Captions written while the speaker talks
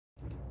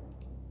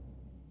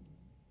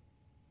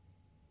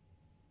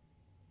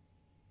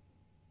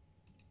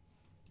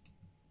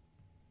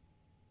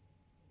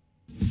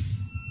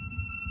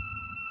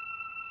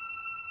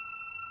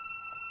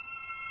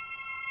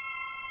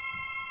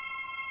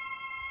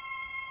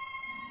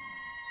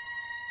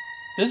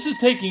This is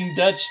taking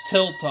Dutch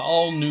Tilt to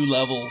all new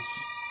levels.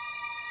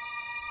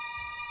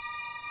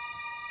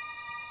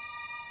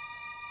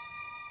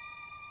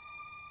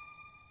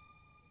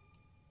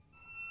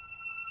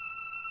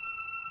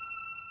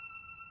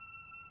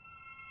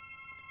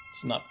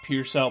 Let's not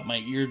pierce out my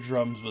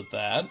eardrums with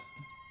that.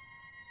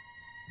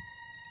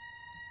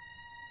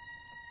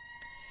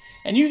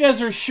 And you guys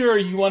are sure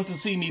you want to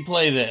see me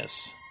play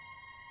this.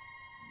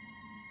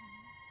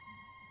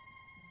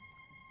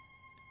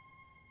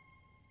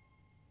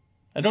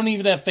 I don't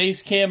even have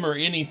face cam or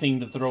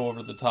anything to throw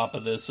over the top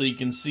of this so you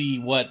can see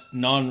what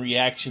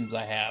non-reactions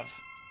I have.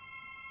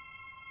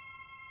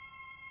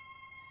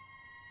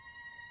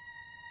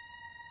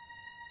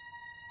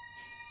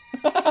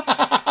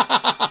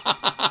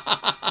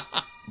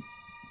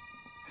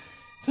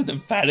 It's an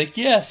emphatic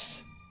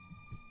yes.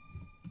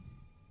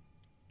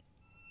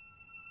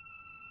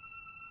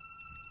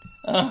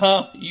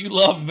 You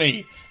love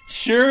me.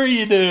 Sure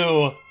you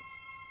do.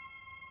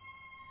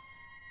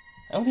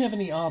 I don't have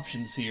any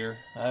options here.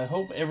 I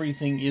hope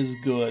everything is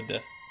good.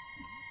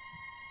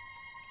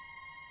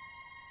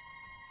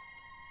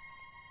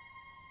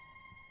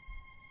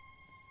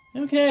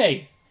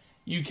 Okay.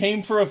 You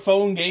came for a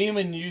phone game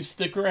and you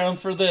stick around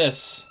for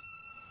this.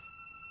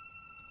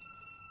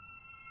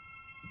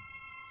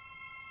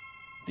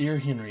 Dear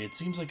Henry, it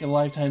seems like a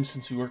lifetime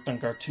since we worked on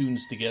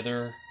cartoons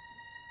together.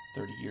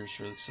 30 years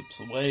really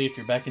slips away. If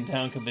you're back in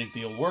town, come visit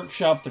the old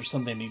workshop. There's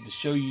something I need to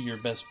show you. Your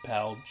best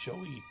pal,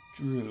 Joey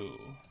Drew.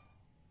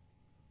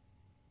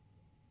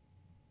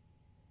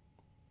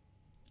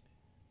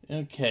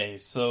 Okay,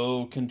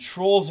 so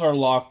controls are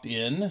locked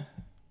in.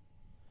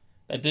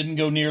 That didn't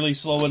go nearly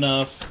slow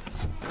enough.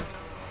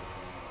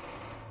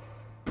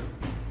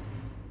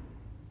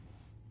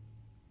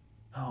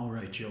 All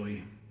right,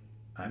 Joey.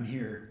 I'm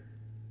here.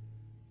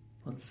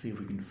 Let's see if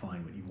we can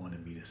find what you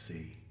wanted me to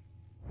see.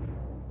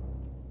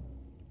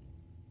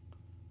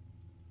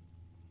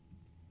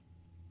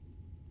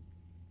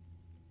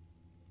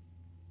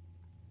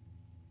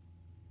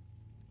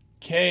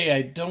 Okay,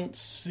 I don't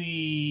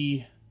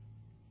see...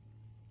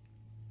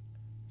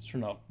 Let's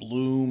turn off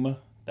Bloom.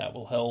 That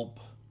will help.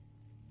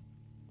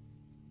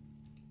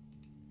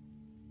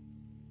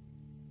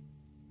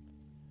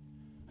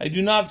 I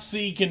do not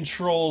see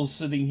controls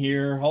sitting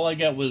here. All I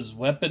got was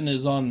weapon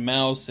is on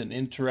mouse and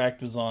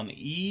interact was on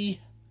E.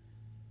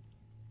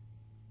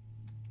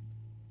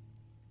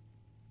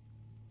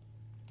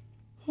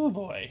 Oh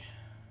boy.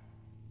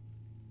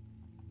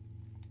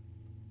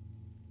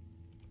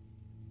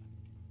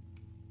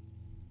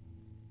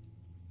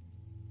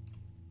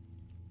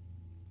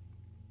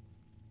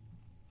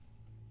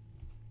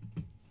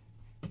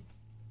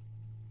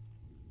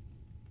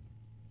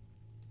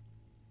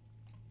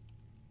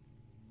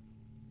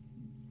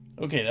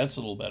 Okay, that's a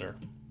little better.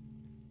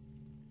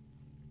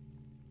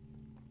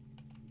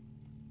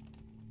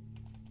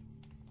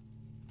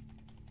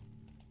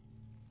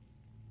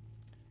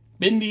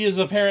 Bendy is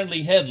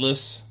apparently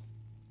headless.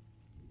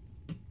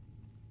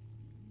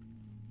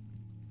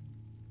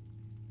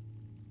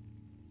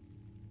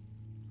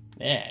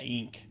 Yeah,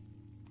 ink.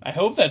 I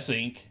hope that's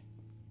ink.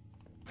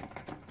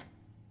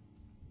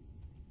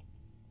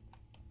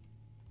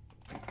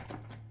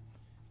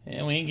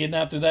 And we ain't getting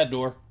out through that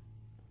door.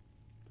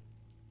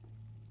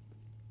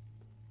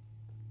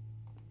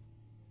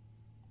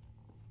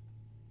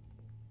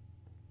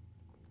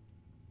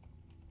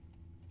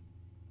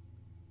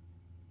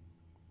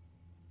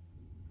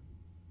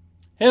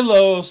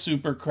 Hello,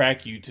 Super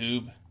Crack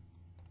YouTube.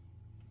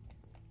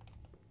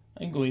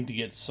 I'm going to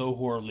get so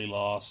horribly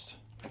lost.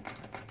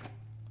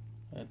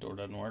 That door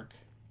doesn't work.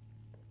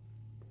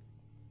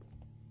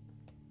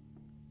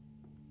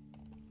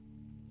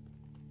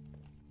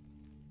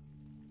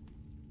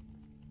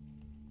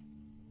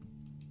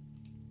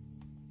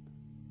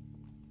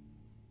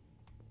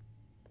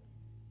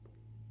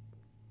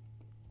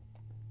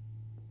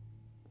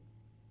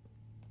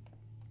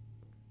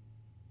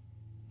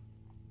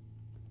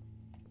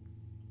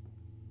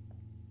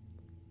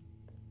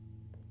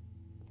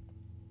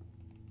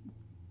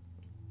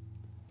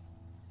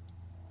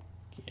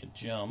 Can't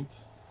jump.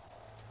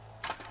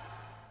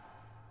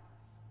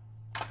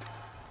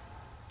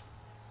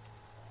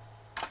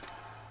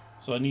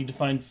 So I need to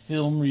find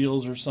film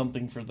reels or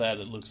something for that,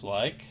 it looks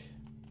like.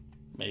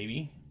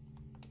 Maybe.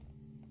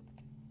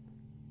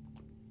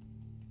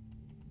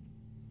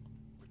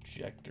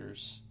 Projector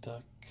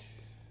stuck.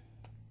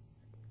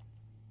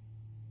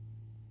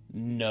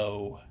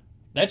 No.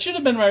 That should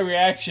have been my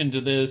reaction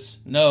to this.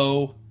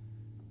 No.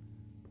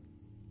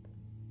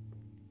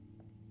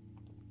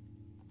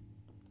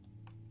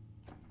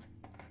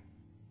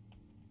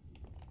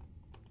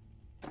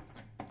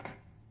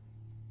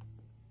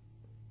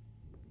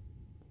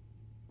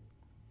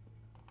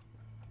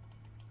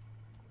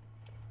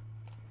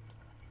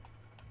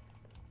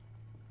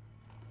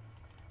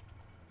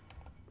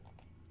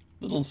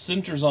 Little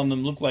centers on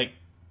them look like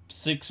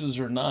 6s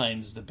or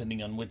 9s,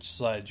 depending on which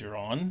side you're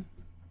on.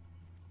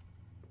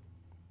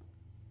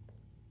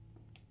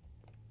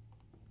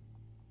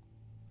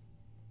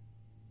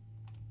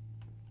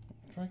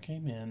 After I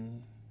came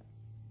in...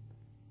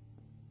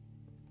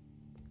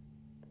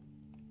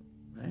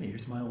 Hey,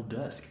 here's my old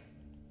desk.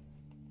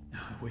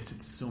 I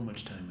wasted so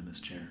much time in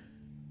this chair.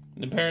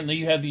 And apparently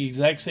you have the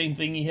exact same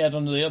thing he had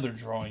on the other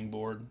drawing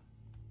board.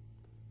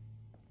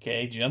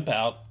 Okay, jump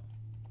out.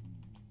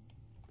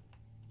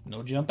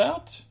 No jump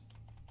out?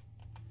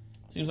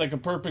 Seems like a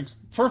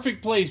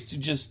perfect place to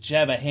just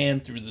jab a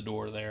hand through the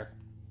door there.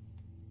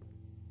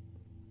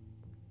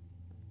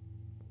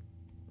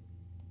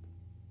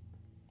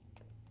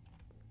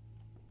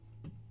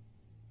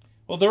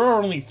 Well, there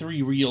are only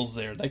 3 reels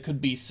there. That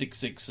could be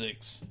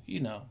 666. You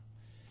know,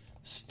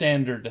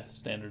 standard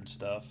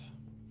stuff.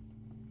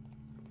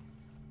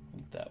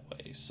 That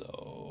way,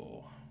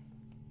 so...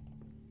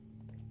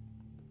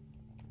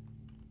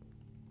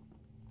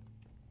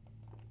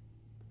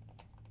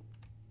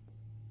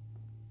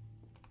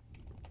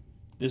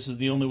 This is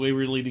the only way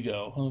really to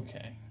go.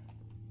 Okay.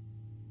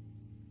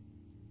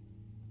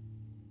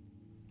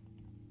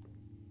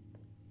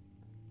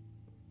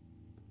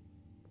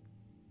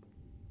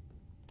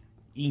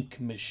 Ink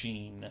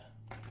machine.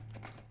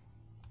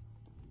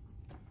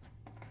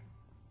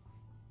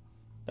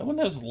 That one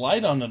has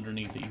light on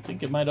underneath it. You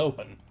think it might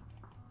open.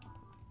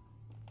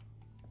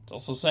 It's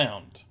also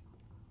sound.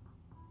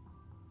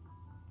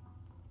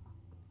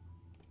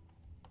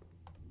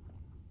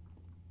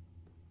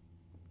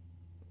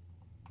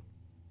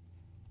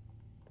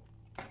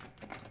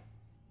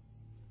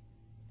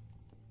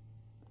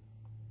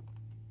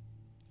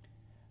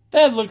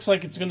 That looks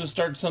like it's going to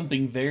start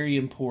something very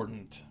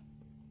important.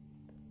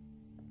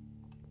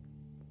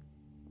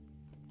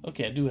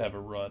 Okay, I do have a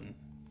run.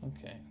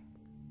 Okay.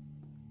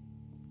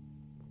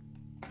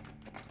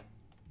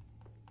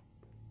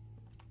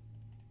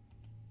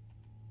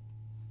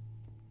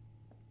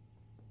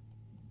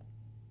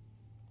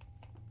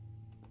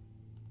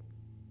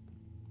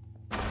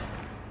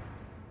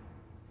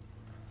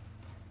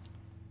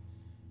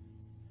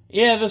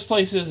 Yeah, this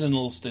place is in a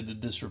little state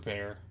of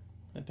disrepair.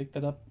 Can I pick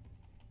that up?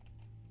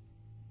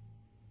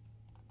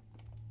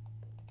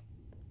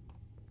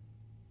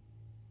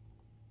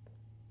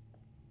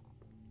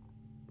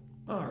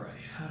 Alright,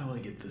 how do I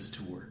get this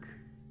to work?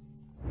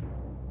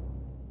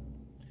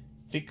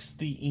 Fix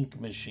the ink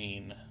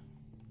machine.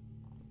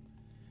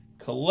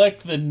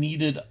 Collect the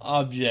needed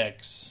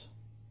objects.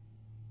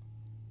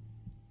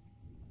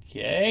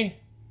 Okay.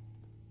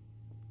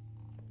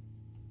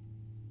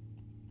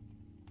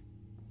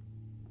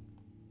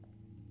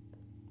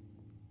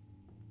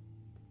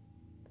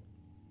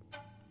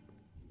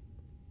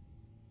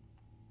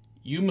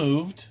 You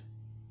moved.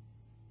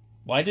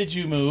 Why did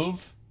you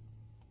move?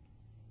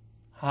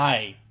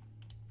 Hi.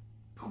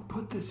 Who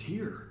put this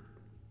here?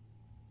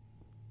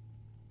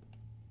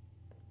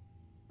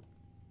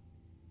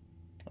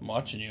 I'm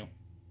watching you.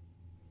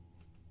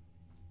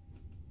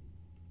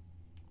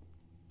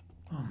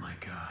 Oh my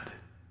god.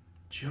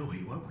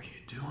 Joey, what were you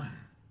doing?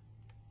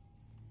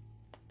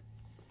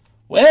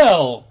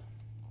 Well,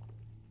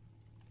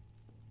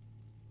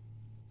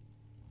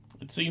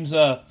 it seems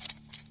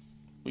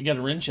we got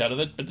a wrench out of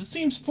it, but it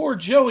seems poor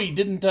Joey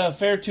didn't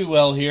fare too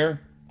well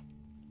here.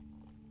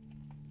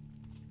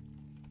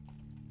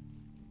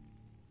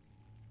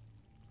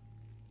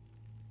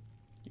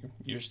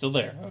 You're still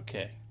there,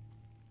 okay.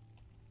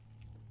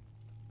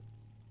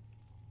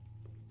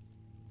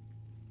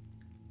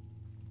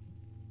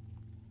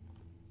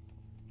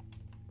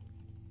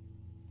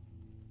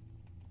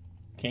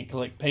 Can't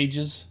collect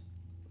pages.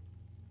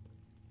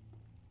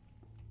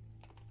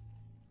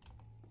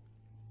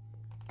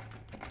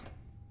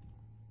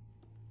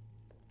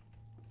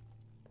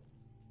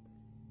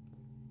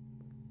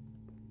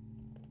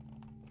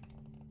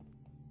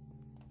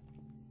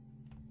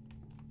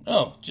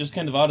 Oh, just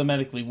kind of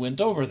automatically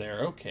went over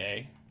there.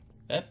 Okay.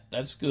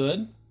 That's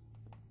good.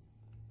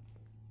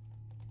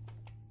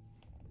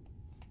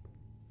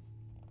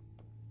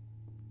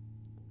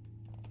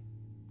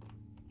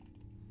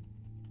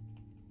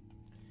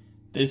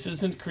 This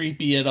isn't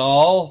creepy at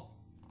all.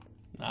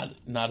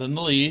 Not in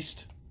the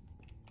least.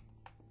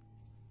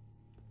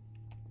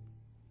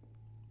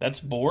 That's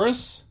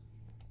Boris?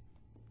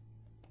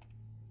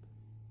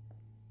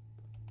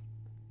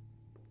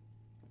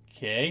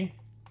 Okay.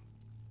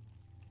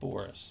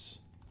 Boris.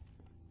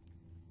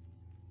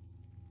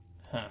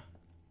 Huh.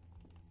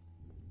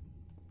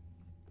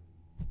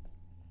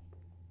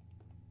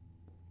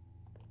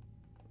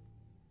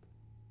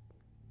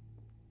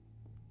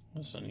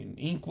 So I need an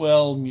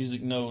inkwell,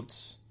 music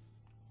notes,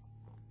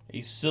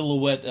 a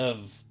silhouette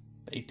of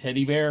a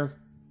teddy bear,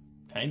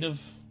 kind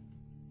of,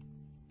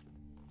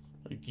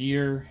 a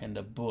gear, and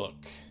a book.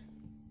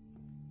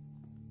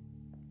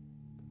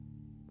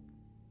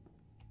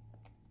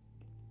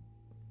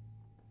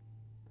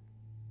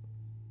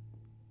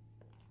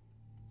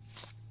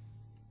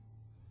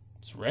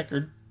 It's a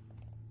record.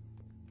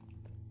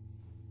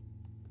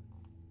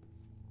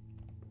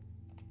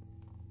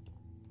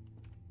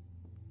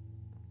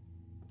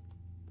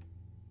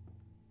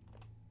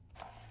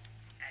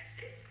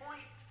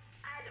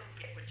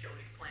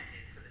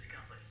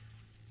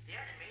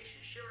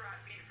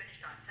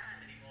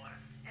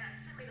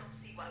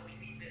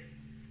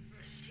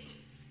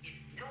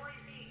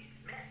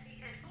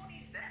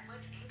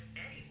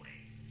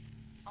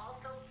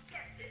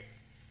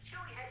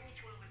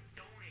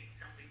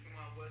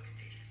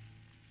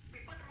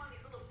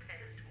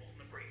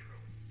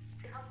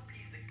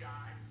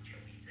 God,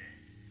 Joey said.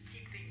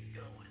 Keep things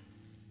going.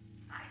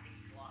 I think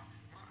he's lost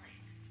his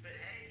mind. But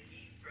hey,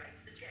 he writes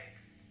the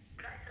checks.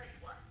 But I tell you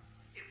what,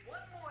 if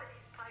one more of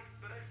these pipes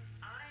burst,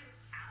 I'm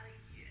out of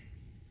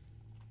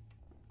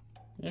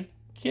here.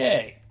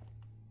 Okay.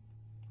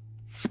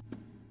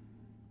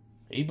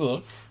 A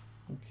book.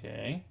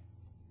 Okay.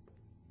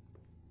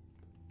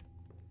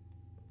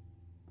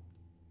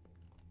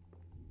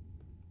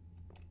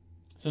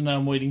 So now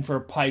I'm waiting for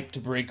a pipe to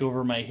break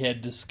over my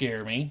head to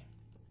scare me.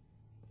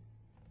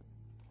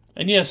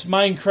 And yes,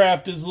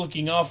 Minecraft is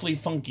looking awfully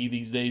funky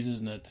these days,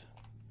 isn't it?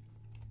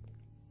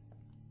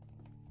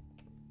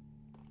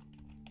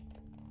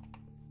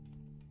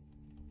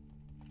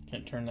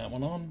 Can't turn that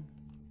one on.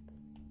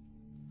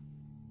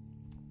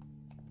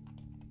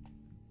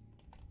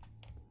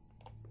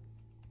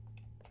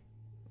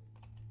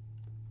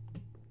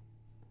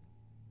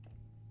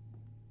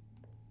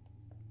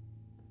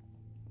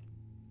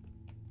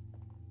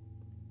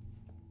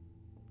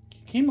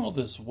 Came all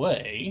this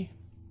way.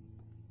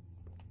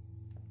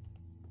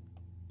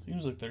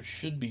 Seems like there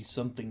should be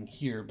something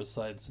here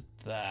besides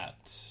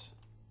that.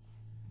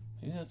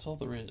 Maybe that's all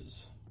there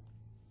is.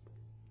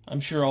 I'm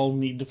sure I'll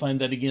need to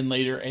find that again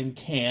later and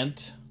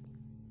can't.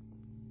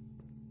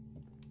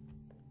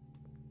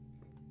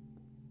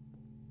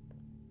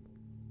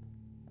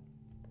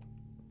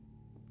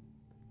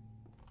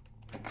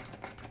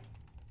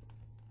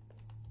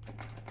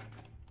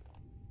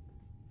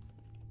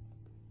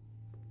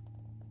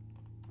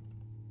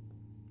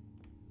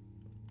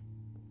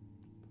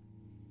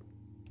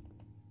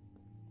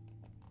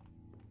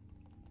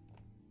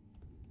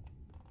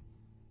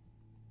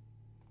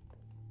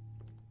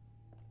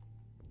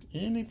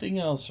 Anything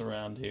else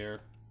around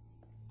here?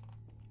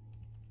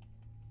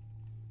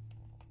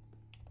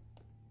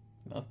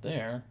 Not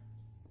there.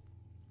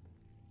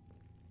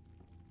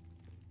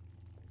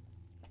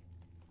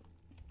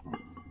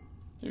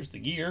 There's the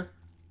gear.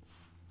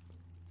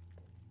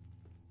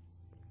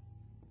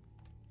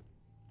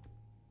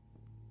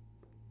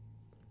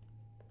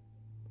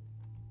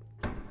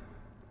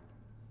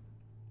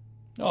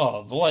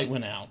 Oh, the light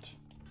went out.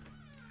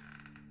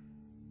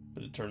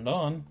 But it turned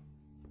on.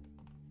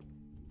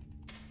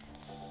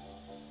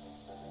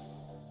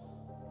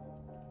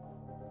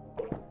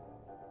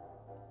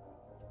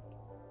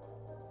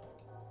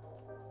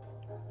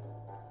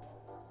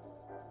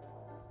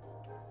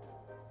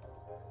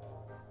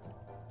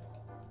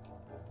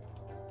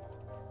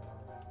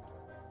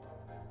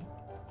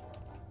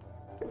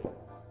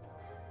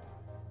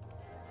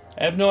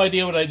 I have no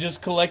idea what I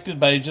just collected,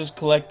 but I just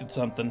collected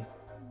something.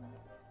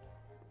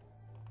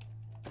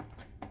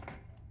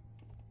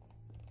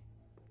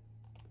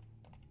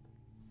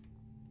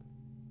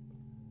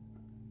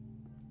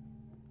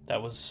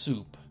 That was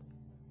soup.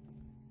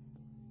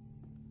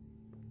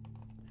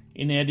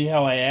 Any idea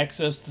how I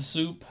accessed the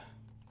soup?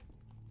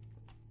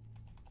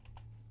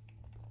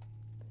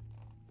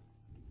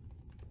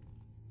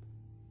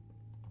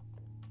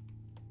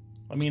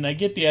 I mean, I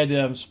get the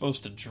idea I'm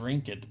supposed to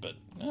drink it, but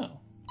no.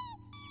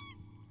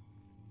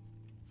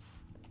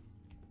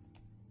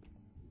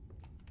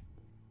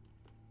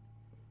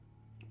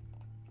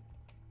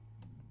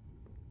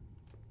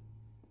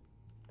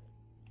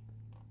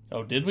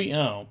 Oh, did we?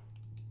 Oh.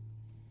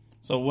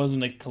 So it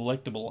wasn't a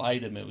collectible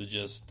item, it was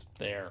just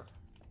there.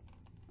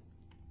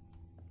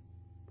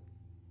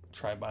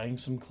 Try buying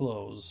some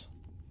clothes.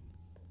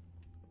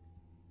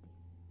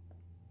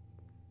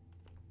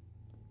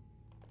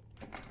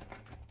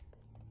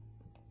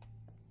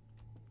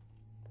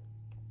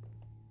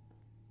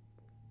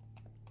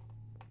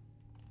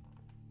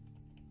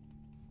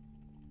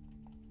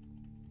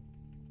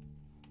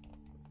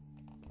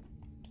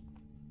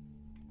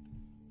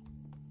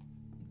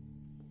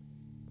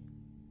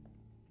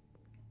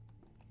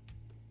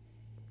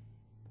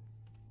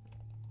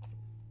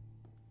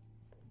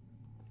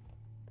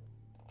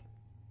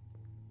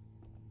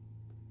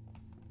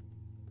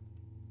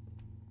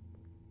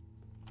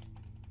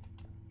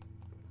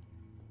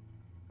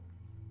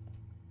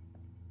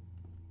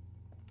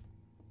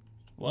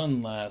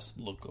 One last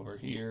look over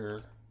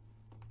here.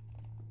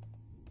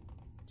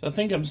 So I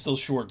think I'm still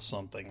short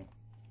something.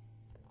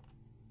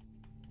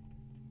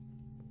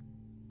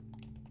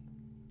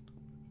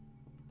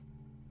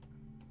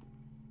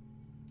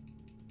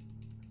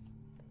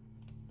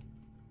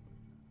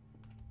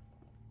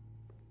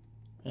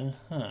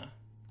 Uh-huh.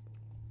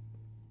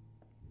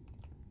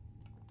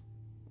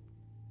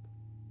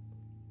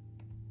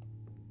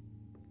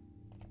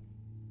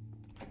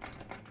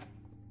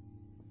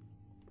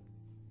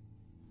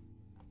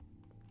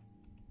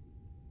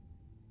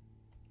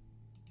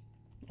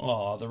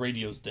 Aw, the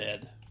radio's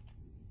dead.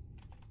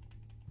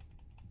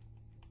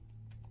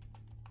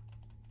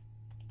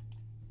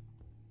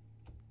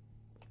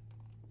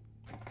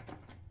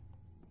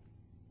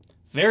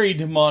 Very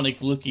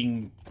demonic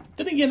looking.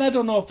 Then again, I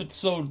don't know if it's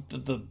so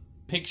that the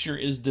picture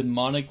is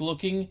demonic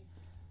looking,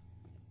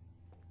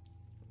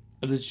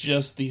 but it's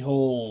just the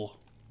whole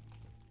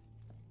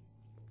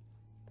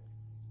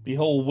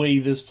way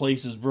this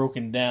place is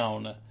broken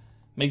down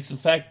makes the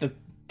fact that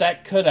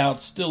that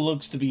cutout still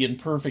looks to be in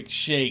perfect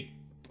shape.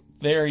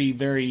 Very,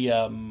 very,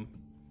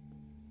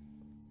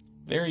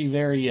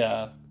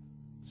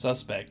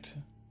 suspect.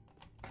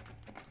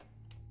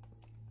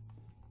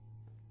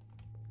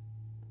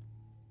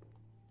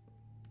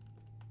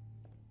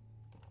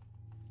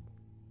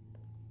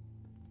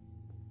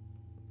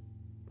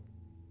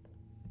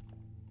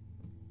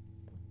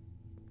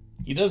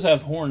 He does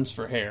have horns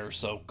for hair,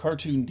 so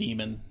cartoon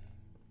demon.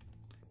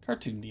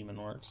 Cartoon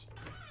demon works.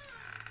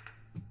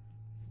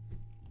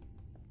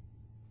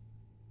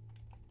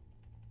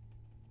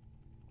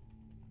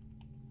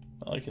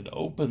 Well, I could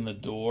open the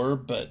door,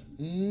 but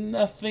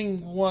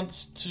nothing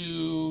wants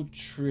to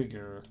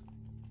trigger.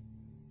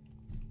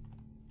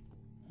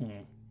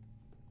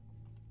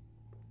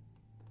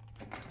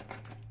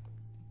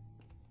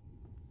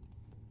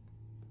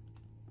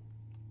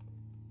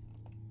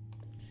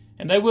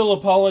 And I will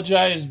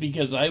apologize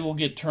because I will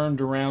get turned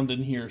around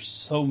in here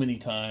so many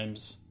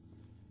times.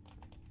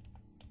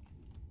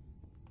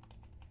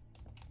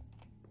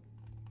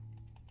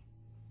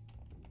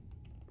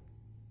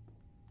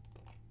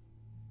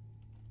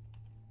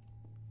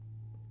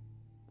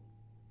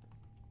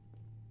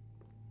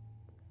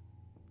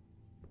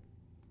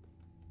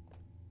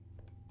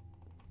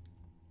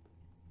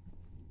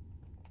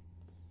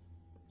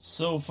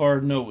 So far,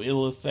 no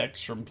ill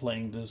effects from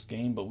playing this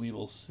game, but we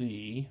will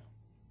see.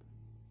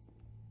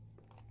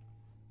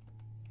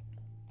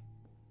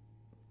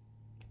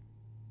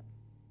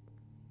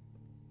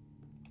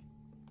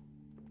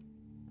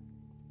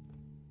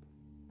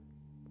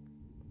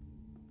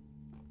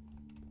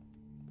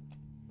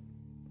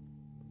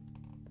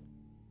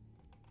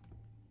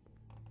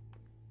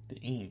 The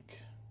ink.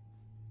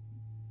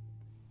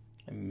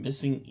 I'm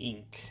missing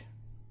ink.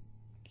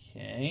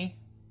 Okay.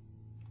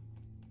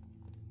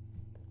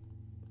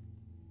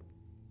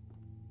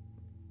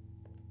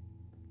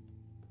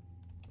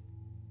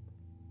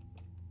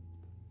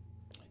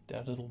 I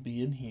doubt it'll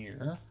be in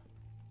here.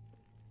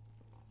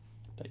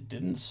 I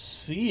didn't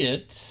see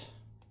it.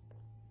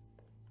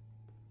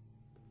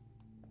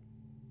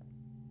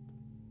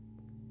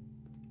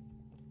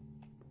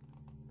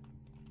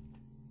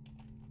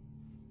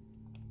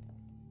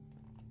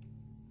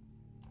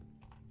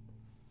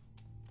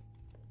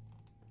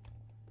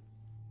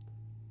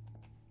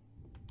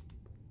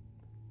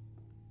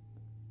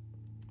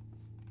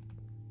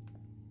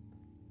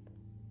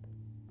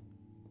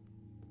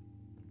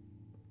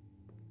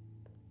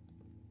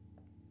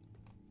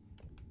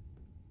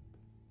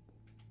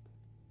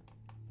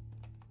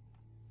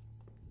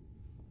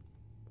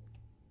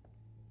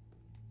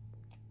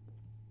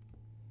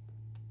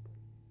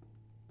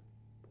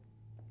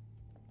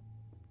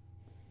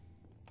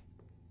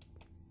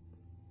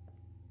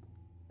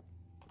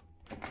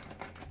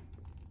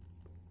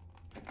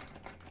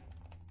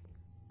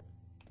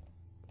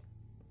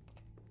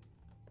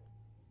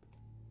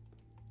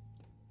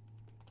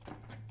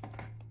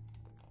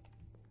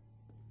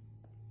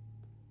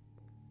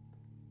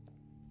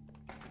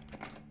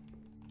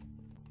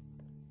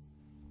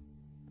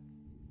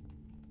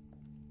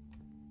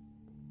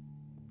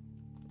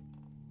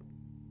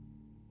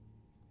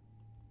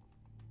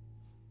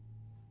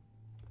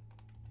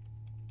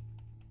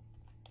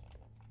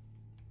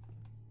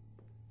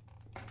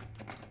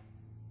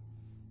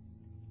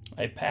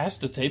 I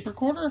passed a tape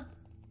recorder?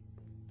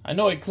 I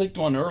know I clicked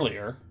one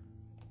earlier.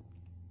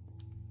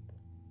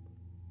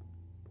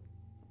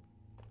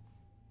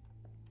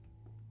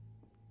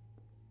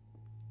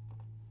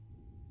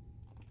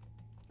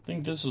 I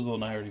think this was the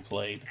one I already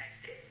played.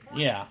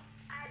 Yeah.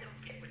 I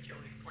don't get what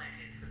Joey's plan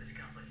is for this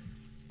company.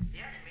 The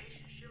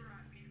animation sure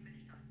aren't being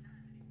finished on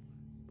time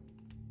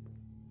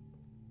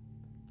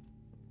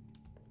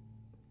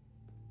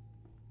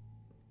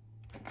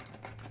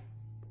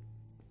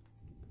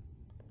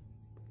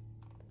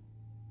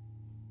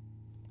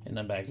And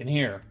I'm back in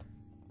here.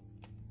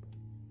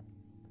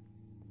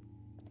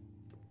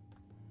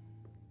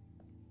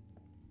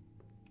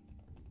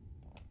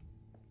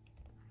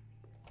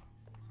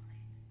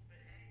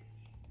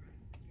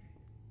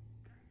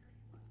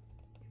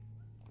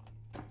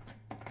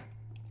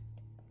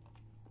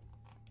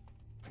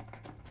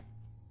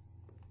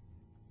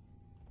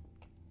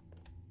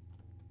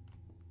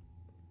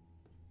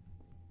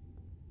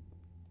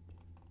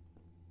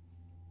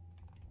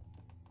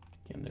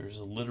 And there's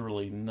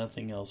literally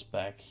nothing else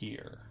back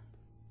here.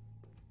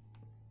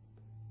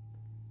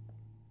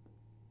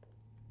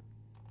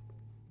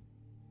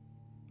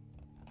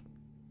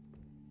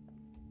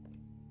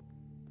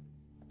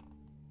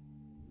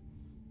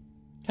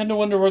 Kind of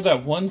wonder where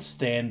that one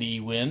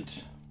standee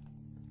went.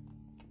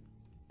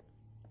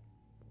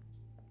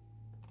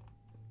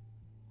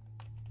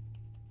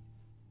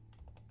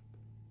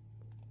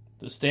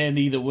 The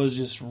standee that was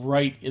just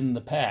right in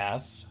the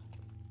path.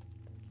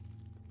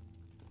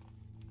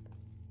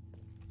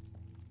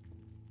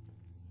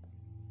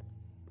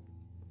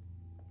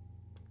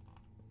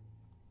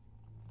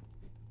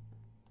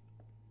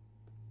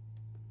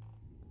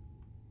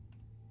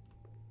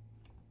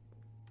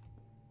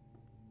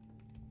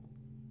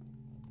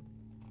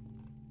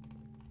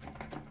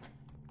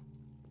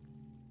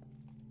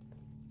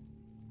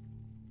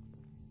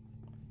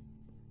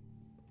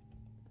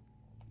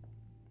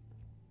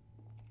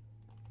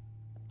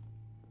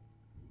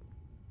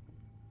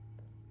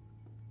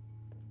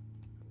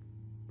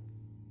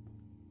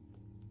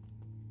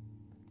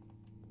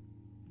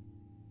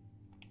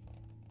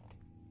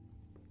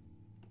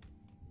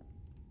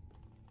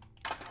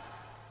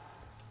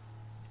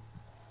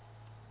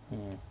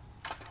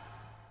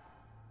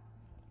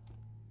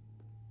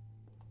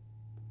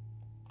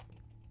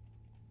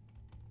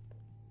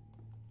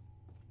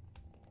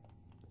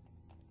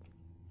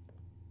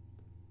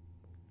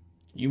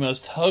 You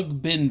must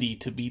hug Bendy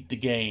to beat the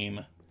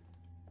game.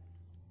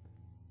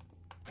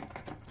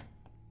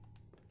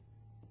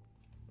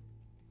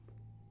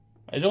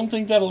 I don't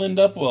think that'll end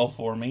up well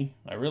for me.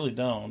 I really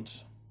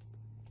don't.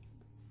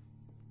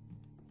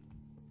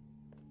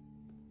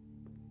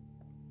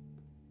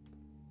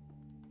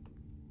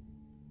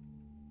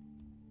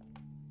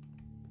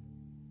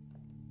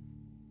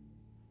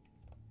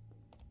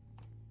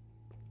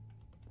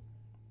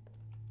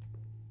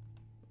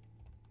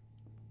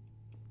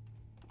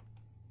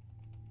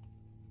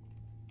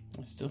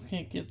 I still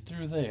can't get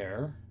through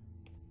there.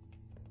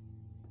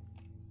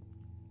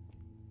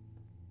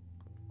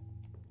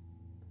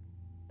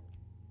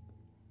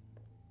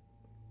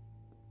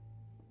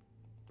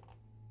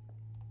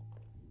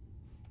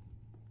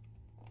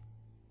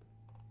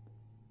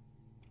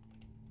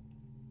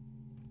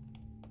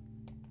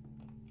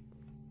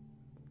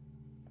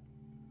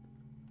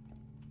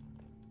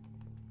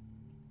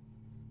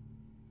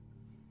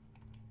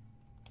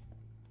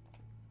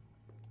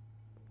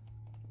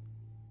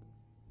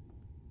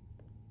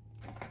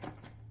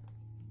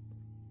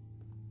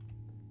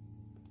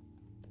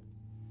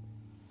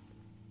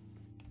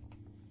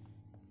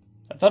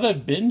 I thought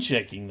I'd been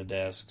checking the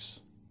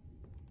desks.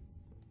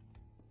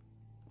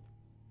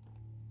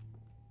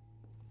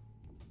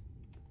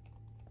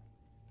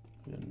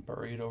 Been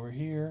buried over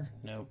here.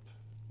 Nope.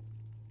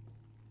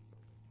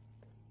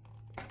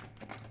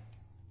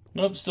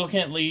 Nope, still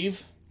can't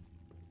leave.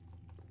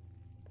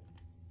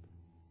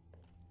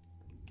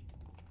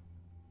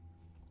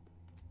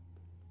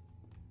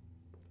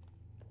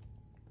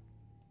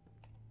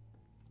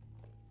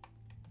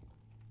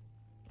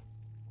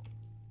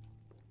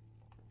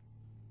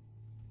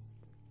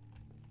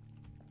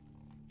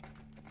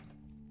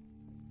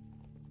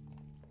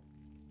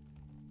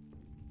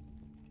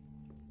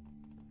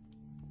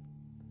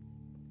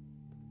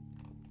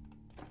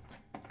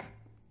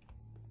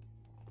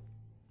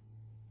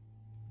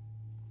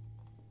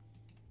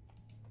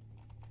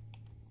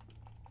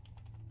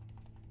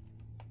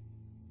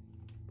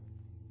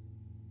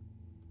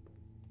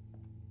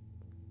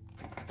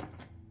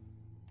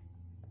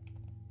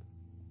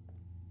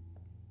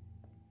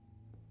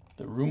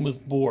 The room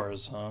with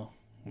boars, huh?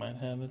 Might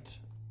have it.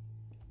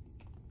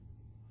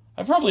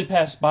 I've probably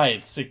passed by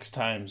it 6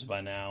 times by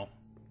now.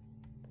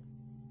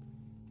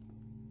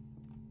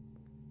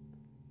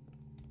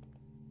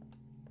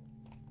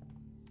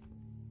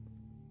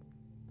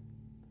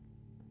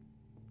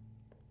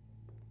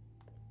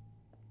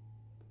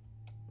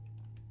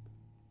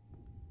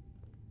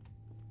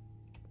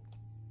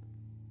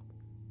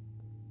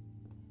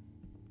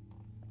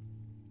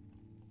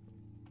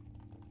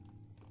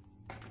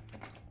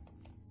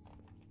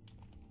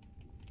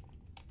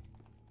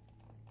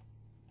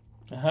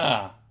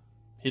 Aha!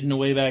 Hidden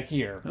away back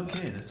here.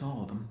 Okay, that's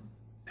all of them.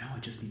 Now I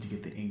just need to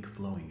get the ink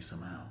flowing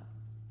somehow.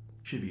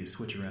 Should be a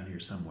switch around here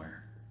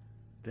somewhere.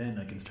 Then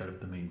I can start up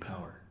the main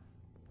power.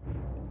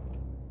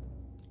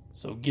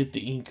 So get the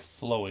ink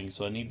flowing,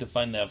 so I need to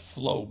find that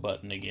flow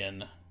button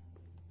again.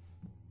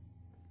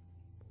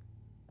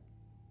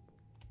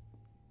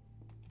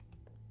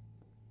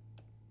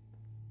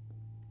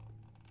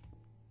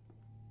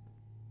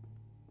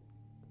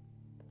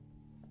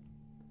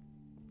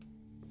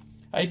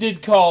 I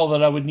did call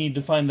that I would need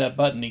to find that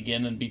button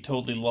again and be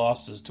totally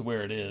lost as to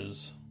where it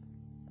is.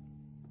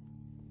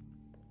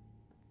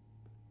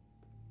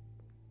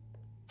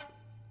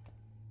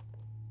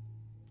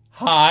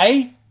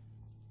 Hi?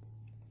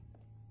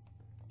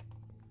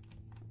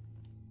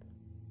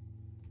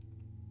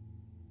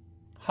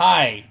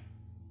 Hi.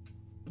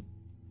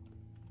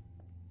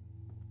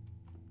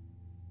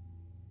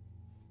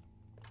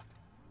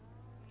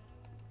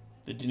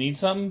 Did you need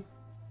something?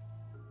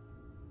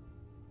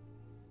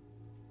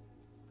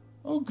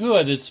 Oh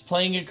good, it's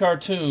playing a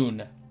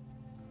cartoon.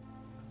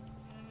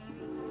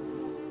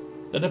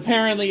 That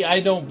apparently I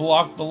don't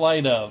block the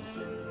light of.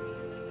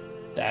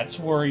 That's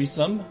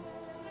worrisome.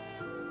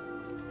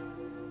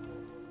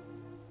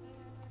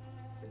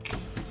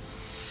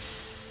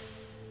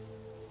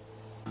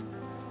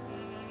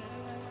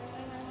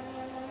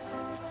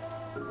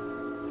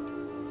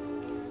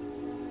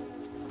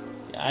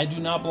 I do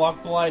not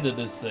block the light of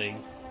this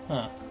thing.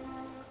 Huh.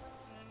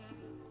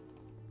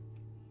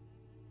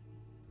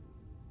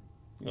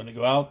 You want to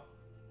go out?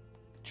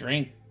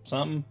 Drink?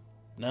 Something?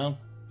 No?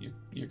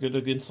 You're good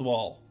against the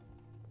wall.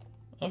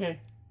 Okay.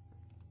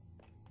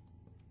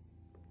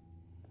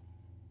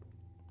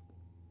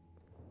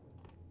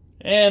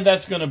 And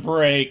that's gonna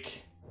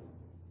break.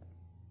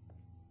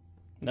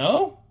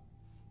 No?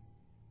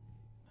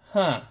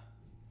 Huh.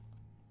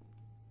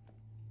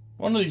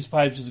 One of these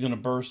pipes is gonna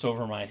burst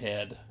over my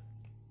head.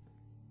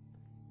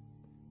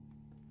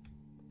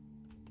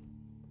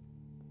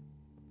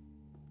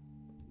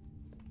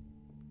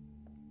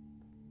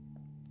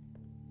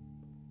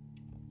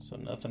 So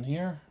nothing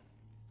here.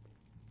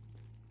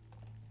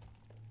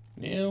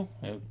 New.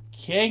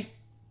 Okay.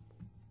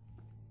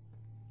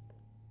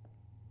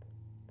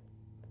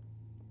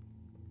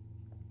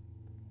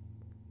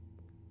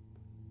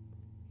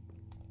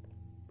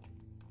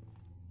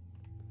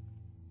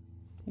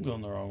 I'm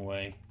going the wrong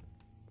way.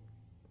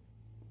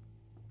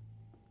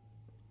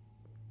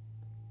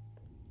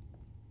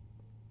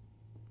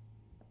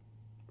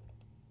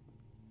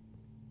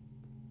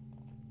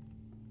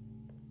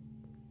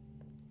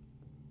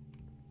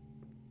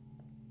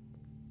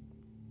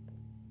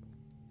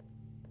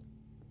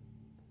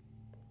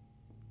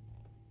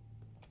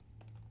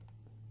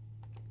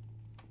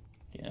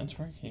 Yeah, that's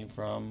where I came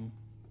from.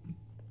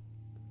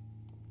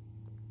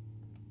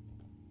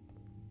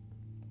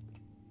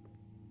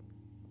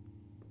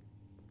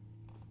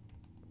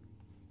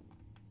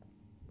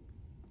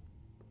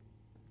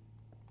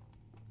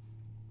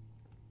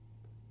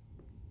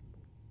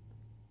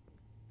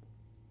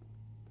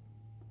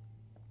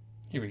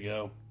 Here we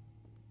go.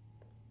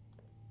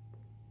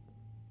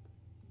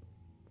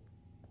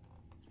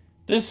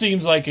 This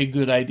seems like a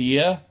good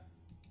idea.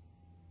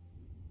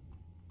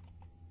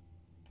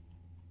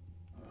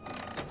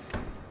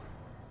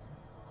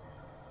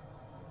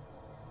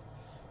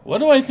 What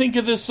do I think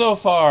of this so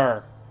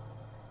far?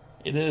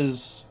 It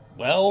is,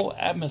 well,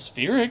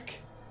 atmospheric.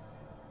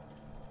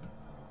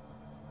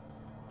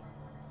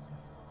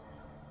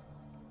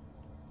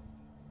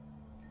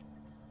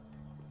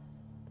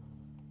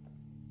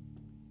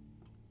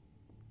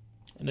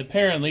 And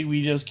apparently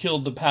we just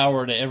killed the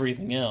power to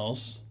everything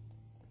else.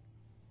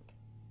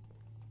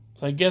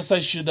 So I guess I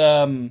should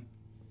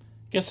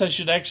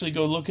actually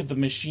go look at the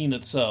machine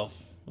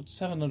itself. Let's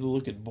have another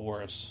look at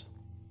Boris.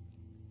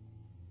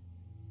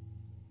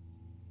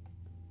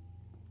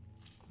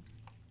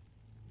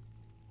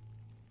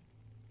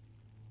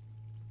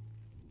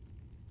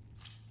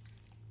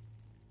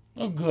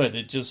 Oh good,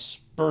 it just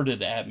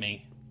spurted at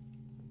me.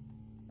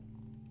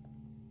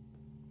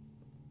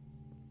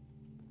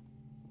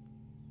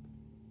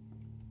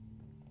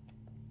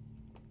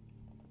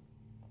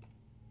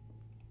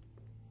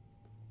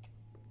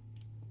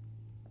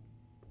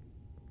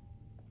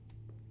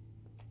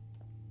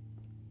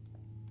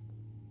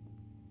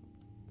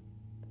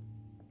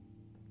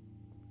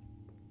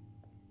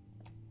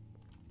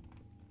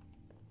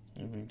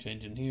 Anything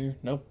changing here?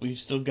 Nope, we've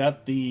still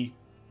got the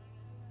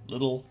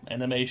little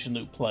animation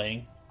loop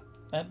playing.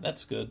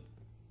 That's good.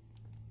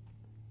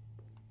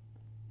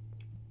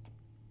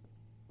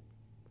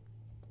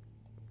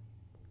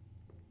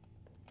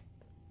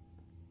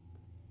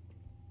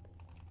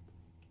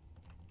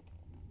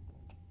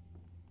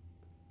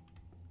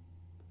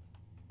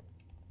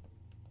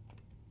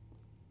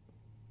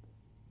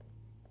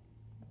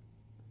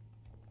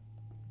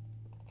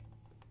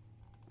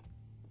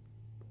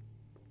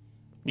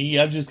 Me,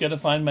 I've just got to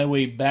find my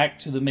way back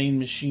to the main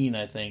machine,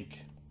 I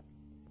think.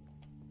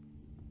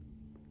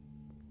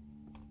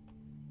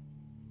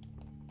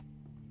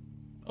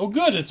 Oh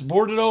good, it's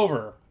boarded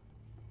over.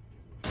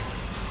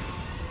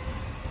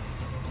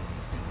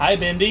 Hi,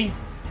 Bendy.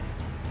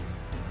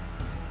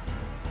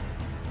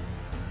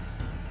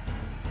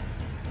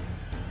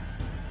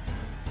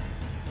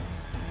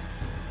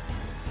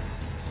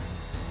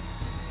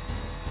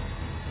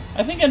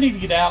 I think I need to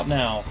get out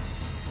now.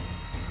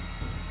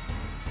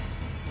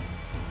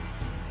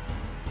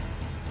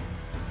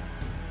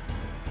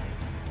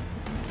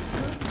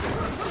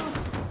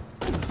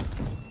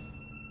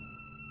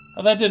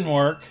 Oh, that didn't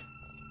work.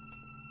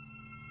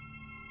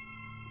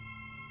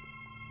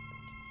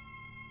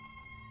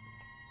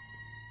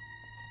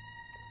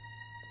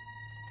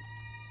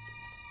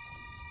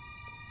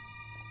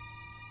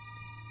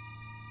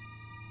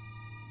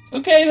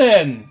 Okay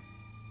then.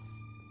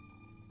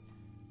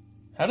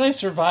 How did I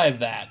survive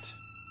that?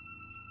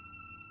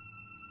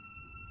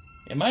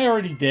 Am I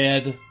already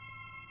dead?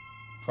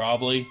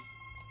 Probably.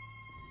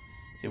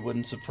 It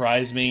wouldn't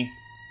surprise me.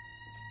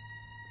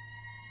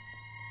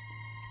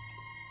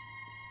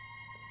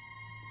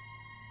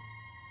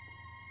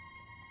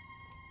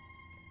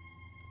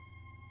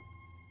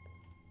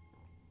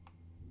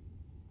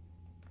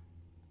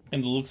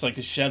 And it looks like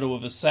a shadow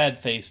of a sad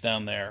face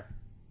down there.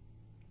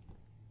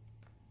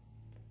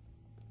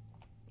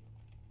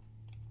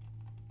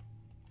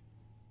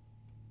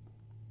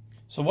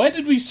 So why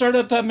did we start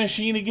up that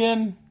machine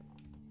again?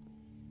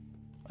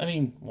 I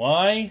mean,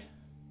 why?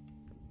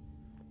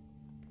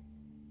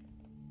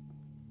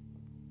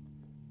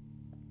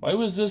 Why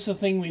was this a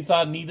thing we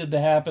thought needed to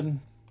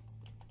happen?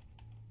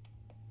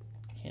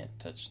 Can't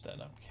touch that,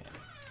 okay.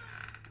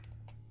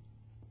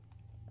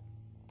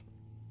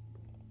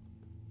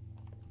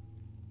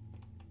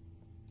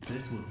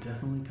 This will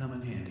definitely come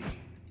in handy.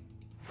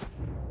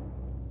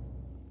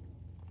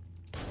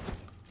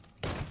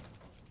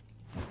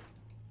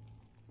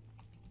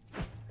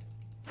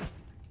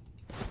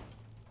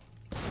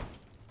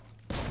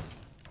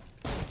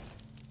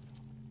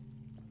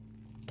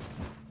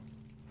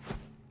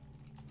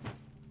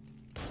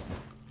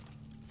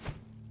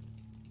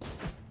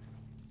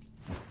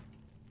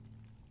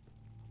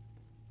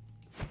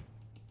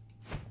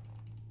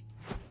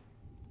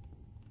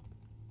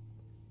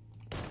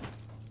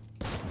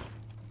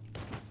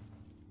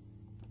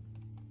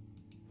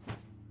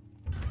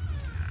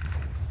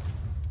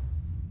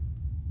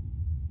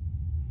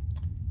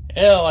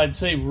 Hell, I'd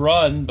say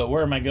run, but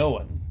where am I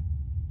going?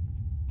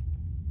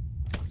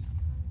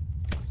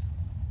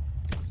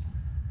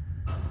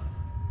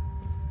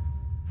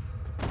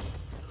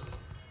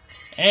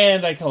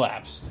 And I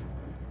collapsed.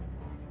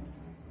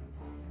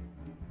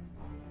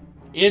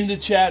 In the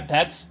chat,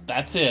 that's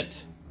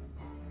it.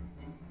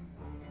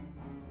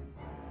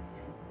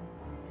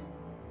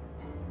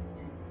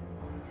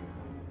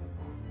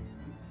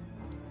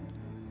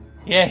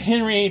 Yeah,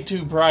 Henry ain't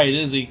too bright,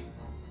 is he?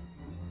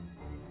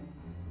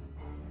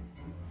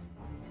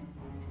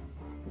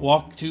 We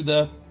walk to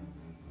the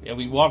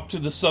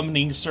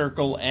summoning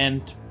circle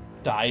and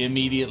die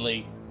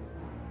immediately.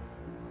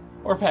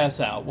 Or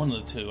pass out, one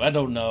of the two, I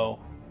don't know.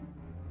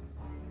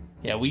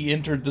 Yeah, we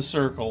entered the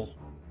circle.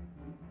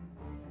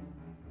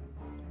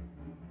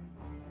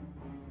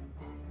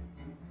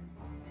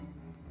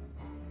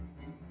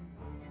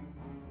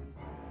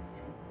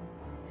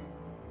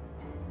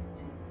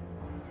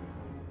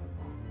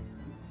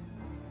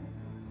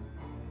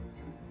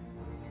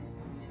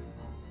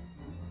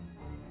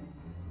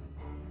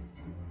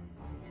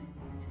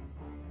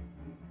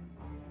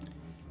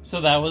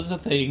 So that was a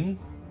thing.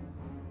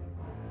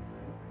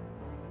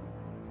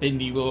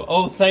 Bendy will...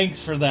 Oh,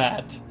 thanks for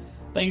that.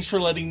 Thanks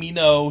for letting me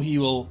know. He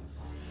will...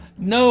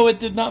 No, it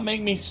did not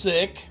make me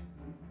sick.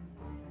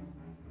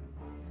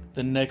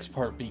 The next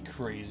part be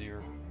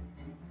crazier.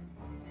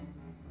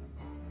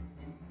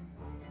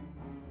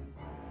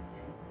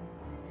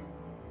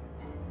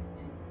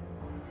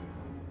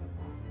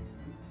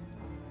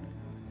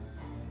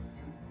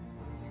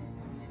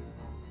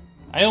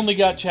 I only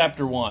got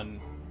chapter 1.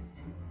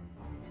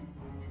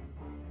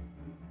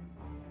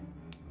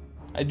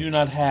 I do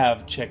not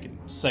have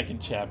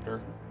second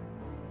chapter.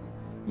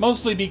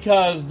 Mostly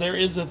because there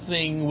is a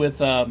thing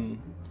with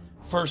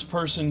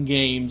first-person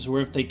games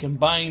where if they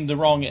combine the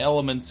wrong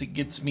elements, it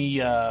gives me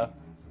a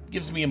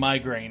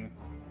migraine.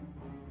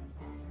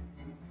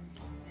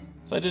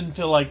 So I didn't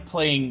feel like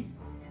playing,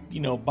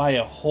 by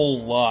a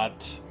whole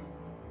lot.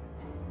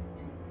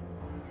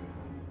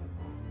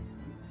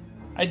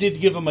 I did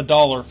give him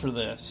 $1 for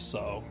this,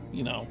 so,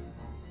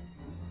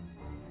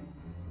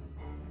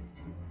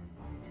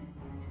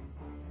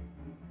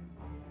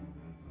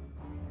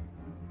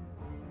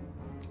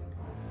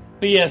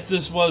 But yes,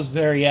 this was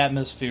very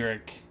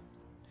atmospheric.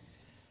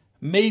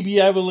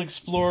 Maybe I will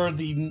explore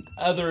the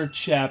other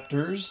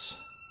chapters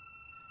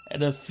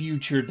at a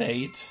future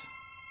date.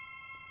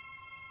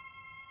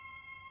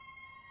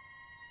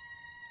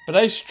 But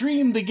I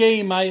streamed the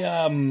game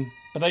I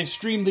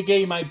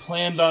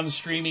planned on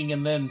streaming,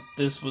 and then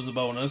this was a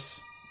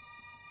bonus.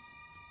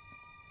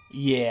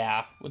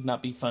 Yeah, would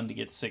not be fun to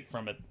get sick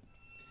from it.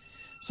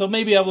 So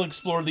maybe I will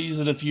explore these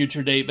at a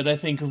future date, but I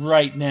think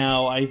right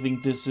now, I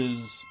think this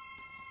is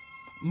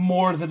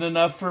more than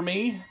enough for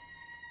me.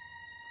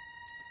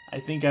 I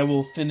think I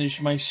will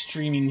finish my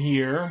streaming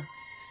here.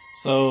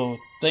 So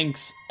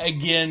thanks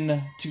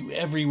again to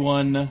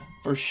everyone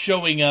for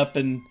showing up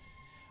and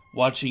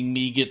watching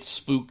me get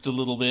spooked a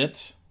little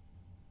bit.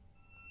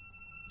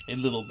 A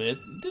little bit.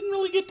 It didn't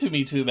really get to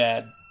me too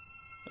bad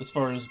as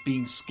far as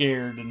being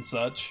scared and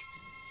such.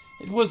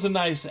 It was a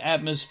nice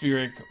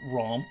atmospheric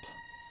romp.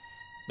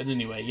 But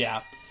anyway,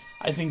 yeah.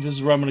 I think this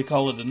is where I'm going to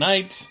call it a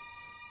night.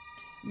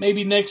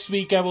 Maybe next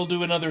week I will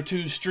do another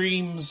 2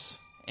 streams,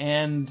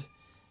 and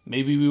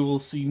maybe we will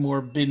see more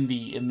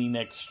Bendy in the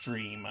next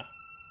stream.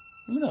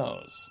 Who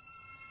knows?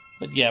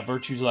 But yeah,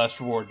 Virtue's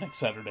Last Reward next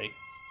Saturday.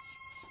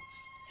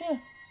 Yeah,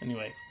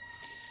 anyway.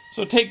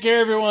 So take care,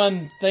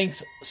 everyone.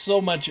 Thanks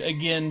so much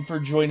again for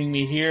joining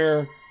me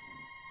here.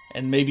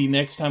 And maybe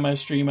next time I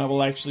stream, I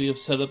will actually have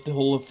set up the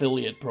whole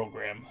affiliate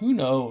program. Who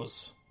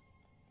knows?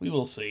 We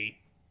will see.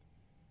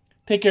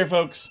 Take care,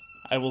 folks.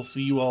 I will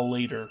see you all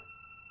later.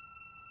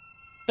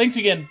 Thanks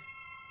again.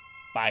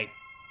 Bye.